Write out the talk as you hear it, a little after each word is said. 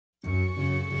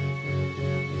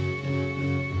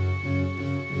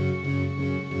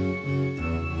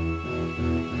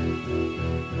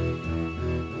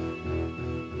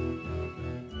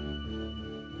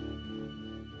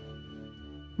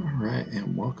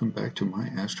and welcome back to my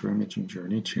Astro Imaging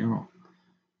Journey channel.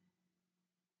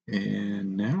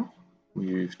 And now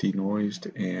we've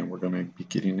denoised and we're going to be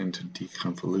getting into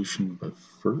deconvolution, but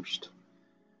first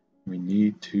we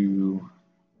need to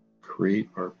create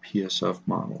our PSF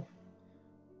model.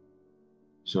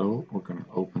 So we're going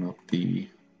to open up the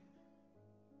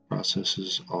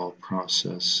Processes, All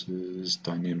Processes,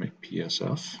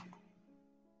 DynamicPSF.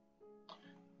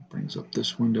 It brings up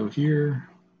this window here.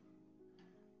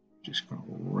 Just going to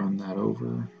run that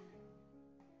over,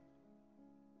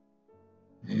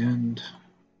 and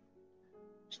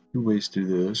there's two ways to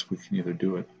do this. We can either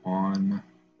do it on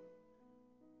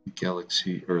the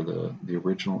galaxy or the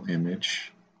original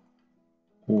image,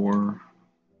 or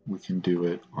we can do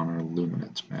it on our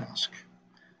luminance mask.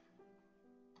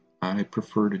 I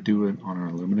prefer to do it on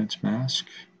our luminance mask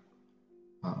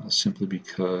simply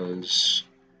because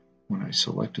when I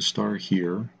select a star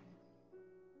here,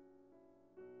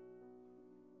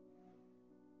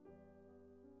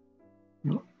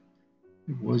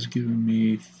 it was giving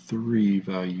me 3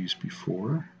 values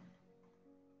before.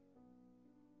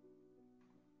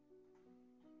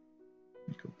 Let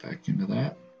me go back into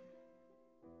that.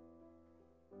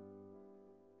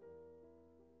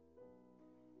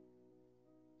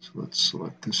 So let's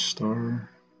select this star.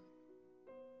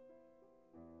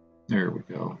 There we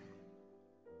go.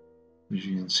 As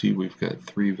you can see, we've got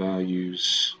 3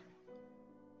 values,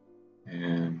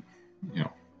 and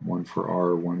one for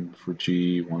R, one for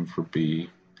G, one for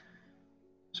B.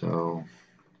 So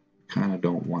kind of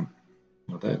don't want,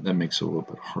 that makes it a little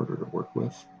bit harder to work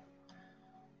with.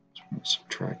 So I'm going to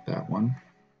subtract that one.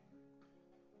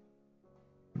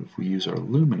 But if we use our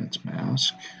luminance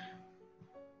mask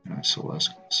and I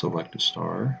select a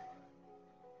star,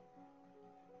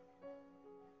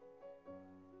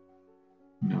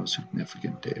 no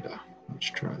significant data. Let's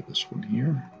try this one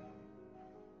here.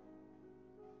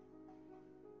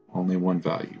 Only 1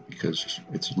 value because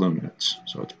it's luminance,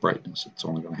 so it's brightness. It's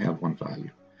only going to have 1 value.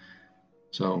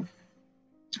 So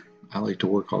I like to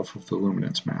work off of the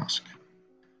luminance mask.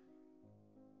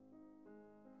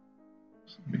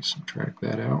 So let me subtract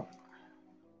that out.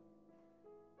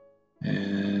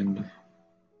 And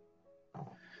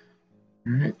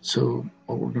alright, so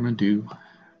what we're going to do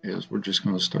is we're just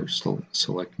going to start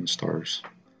selecting stars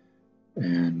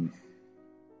and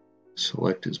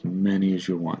select as many as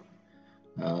you want.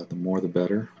 The more the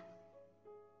better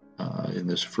in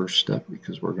this first step,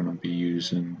 because we're going to be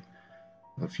using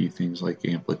a few things like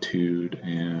amplitude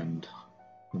and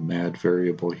the MAD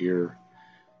variable here,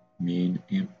 mean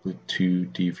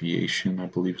amplitude deviation, I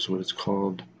believe is what it's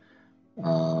called,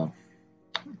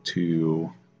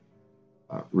 to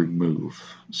remove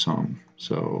some.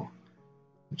 So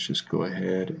let's just go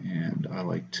ahead, and I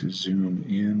like to zoom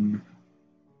in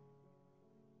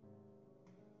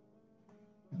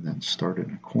and then start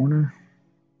in a corner,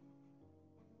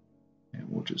 and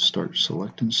we'll just start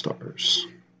selecting stars.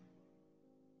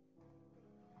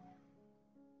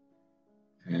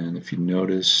 And if you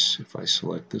notice, if I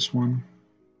select this one,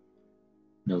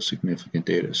 no significant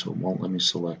data, so it won't let me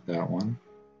select that one,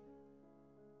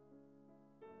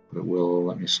 but it will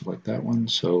let me select that one.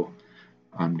 So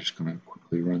I'm just going to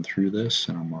quickly run through this,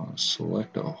 and I'm going to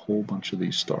select a whole bunch of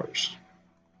these stars.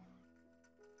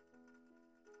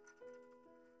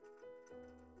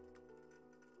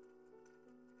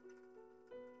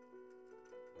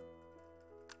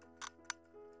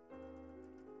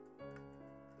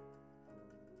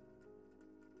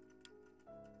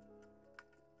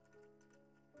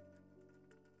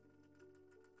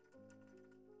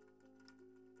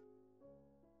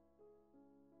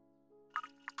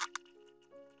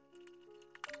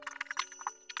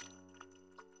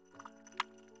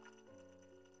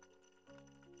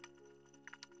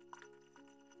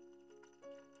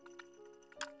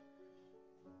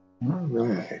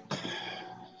 Alright,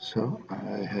 so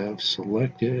I have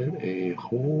selected a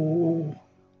whole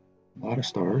lot of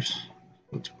stars.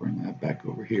 Let's bring that back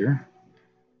over here.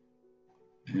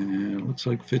 And it looks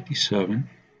like 57.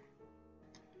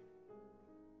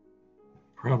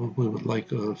 Probably would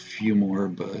like a few more,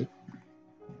 but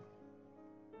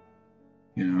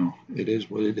it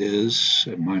is what it is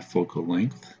at my focal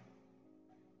length.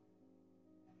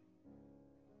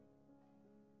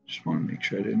 Just want to make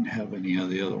sure I didn't have any of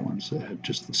the other ones that had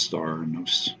just the star and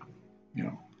those,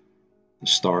 the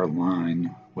star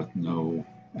line with no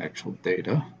actual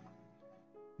data.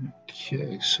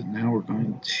 Okay, so now we're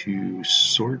going to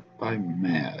sort by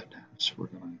MAD. So we're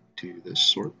going to do this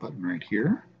sort button right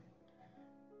here.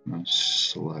 I'm going to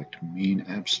select mean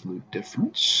absolute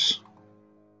difference.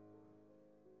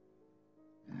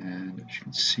 And as you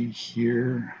can see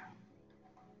here,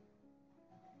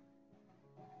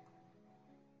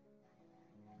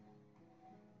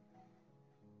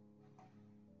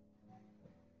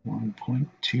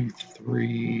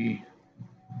 1.23.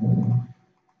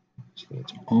 So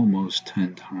that's almost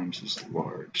 10 times as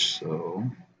large. So,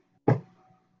 all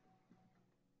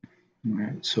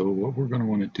right. So what we're going to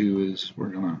want to do is we're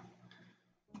going to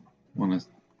want to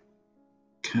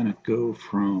kind of go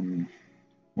from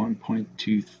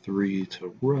 1.23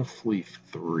 to roughly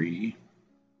 3.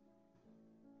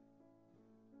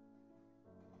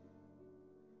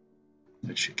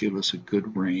 That should give us a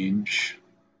good range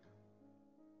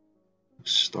of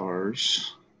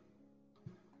stars.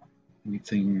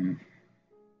 Anything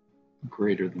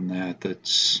greater than that,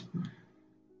 that's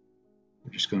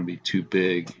just going to be too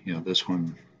big. You know, this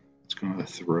one, it's going to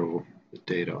throw the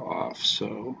data off.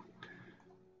 So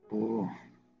we'll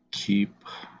keep,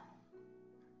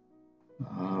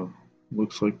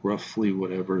 looks like roughly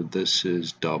whatever this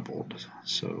is doubled.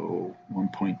 So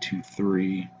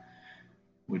 1.23,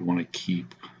 we'd want to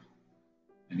keep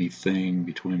anything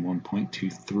between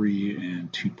 1.23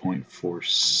 and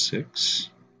 2.46.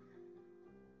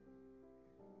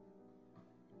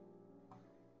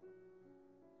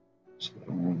 So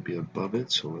that won't be above it,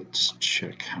 so let's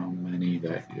check how many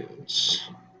that is.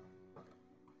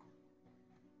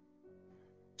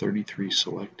 33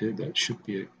 selected, that should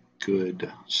be a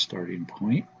good starting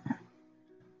point.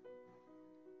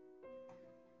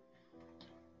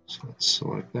 So let's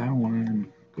select that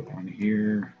one, go down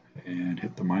here and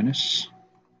hit the minus.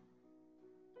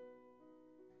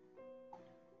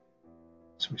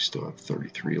 So we still have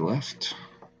 33 left.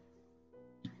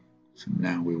 So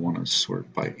now we want to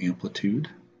sort by amplitude.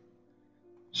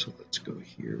 So let's go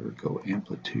here, go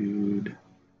amplitude,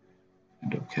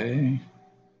 and OK.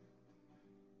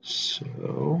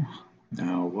 So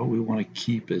now what we want to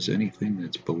keep is anything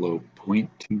that's below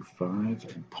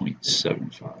 0.25 and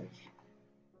 0.75.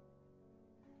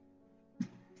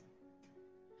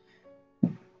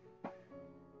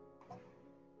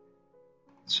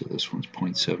 So this one's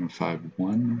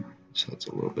 0.751, so that's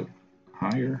a little bit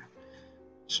higher.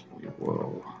 So we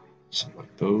will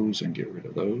select those and get rid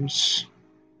of those.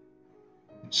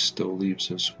 It still leaves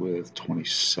us with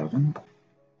 27.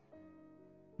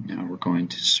 Now we're going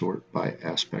to sort by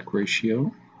aspect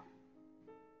ratio.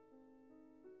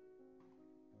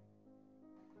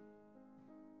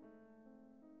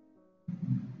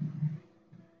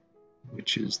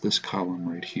 Which is this column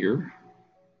right here.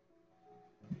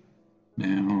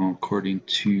 Now, according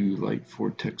to Light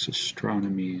Vortex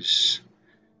Astronomy's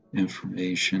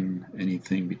information,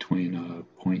 anything between a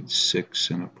 0.6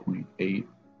 and a 0.8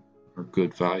 are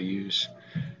good values.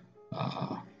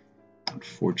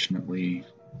 Unfortunately,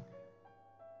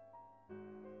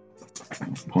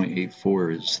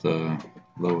 0.84 is the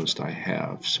lowest I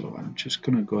have, so I'm just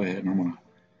going to go ahead and I'm going to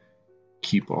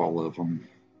keep all of them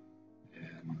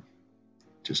and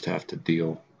just have to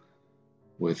deal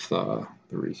with the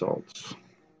results.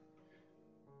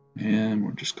 And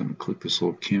we're just going to click this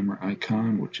little camera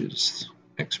icon, which is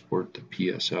export to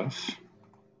PSF.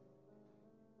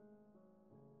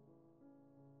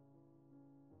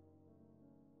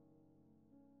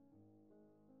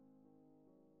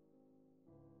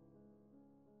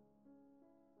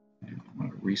 And I'm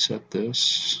going to reset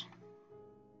this,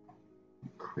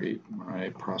 create my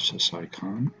process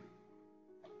icon.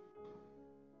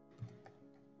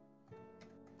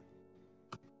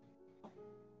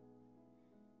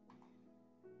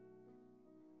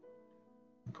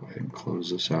 Go ahead and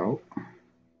close this out.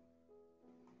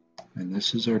 And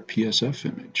this is our PSF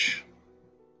image.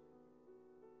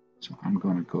 So I'm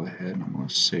going to go ahead and I'm going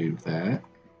to save that.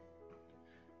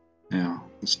 Now,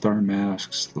 the star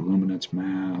masks, the luminance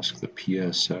mask, the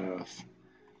PSF,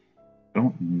 I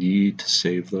don't need to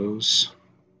save those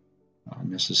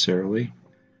necessarily.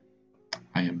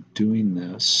 I am doing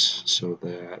this so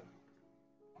that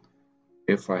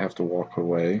if I have to walk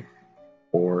away,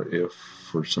 or if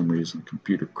for some reason the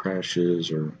computer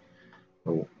crashes or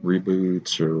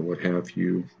reboots or what have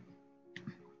you,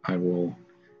 I will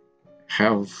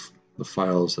have the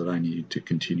files that I need to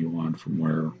continue on from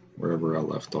wherever I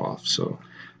left off. So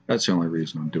that's the only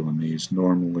reason I'm doing these.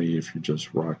 Normally, if you're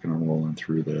just rocking and rolling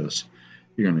through this,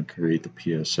 you're going to create the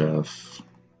PSF,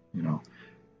 you know,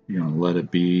 you're going to let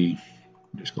it be,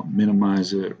 you're just going to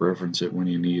minimize it, reference it when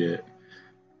you need it,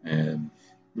 and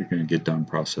you're going to get done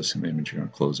processing the image. You're going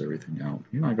to close everything out.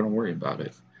 You're not going to worry about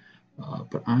it.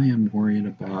 But I am worrying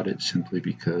about it simply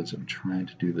because I'm trying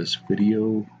to do this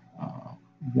video,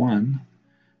 one,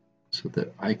 so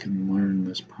that I can learn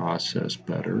this process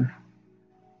better.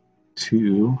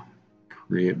 2,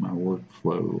 create my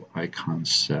workflow icon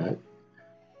set.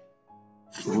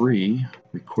 3,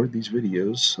 record these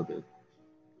videos so that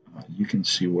you can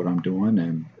see what I'm doing,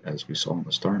 and as we saw in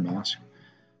the star mask,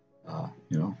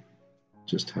 you know,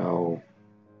 just how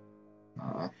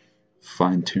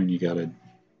fine-tuned you got to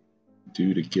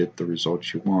do to get the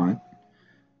results you want,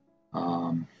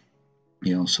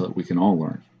 you know, so that we can all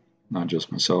learn, not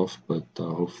just myself, but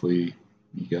hopefully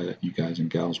you guys and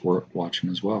gals watching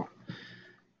as well.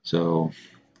 So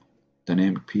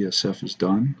DynamicPSF is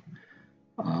done.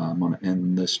 I'm going to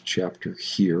end this chapter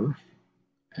here,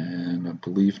 and I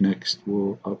believe next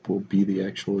will be the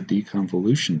actual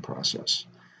deconvolution process.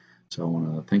 So I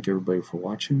want to thank everybody for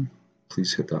watching.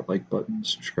 Please hit that like button,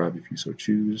 subscribe if you so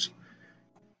choose,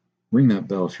 ring that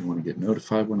bell if you want to get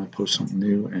notified when I post something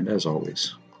new, and as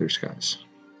always, clear skies.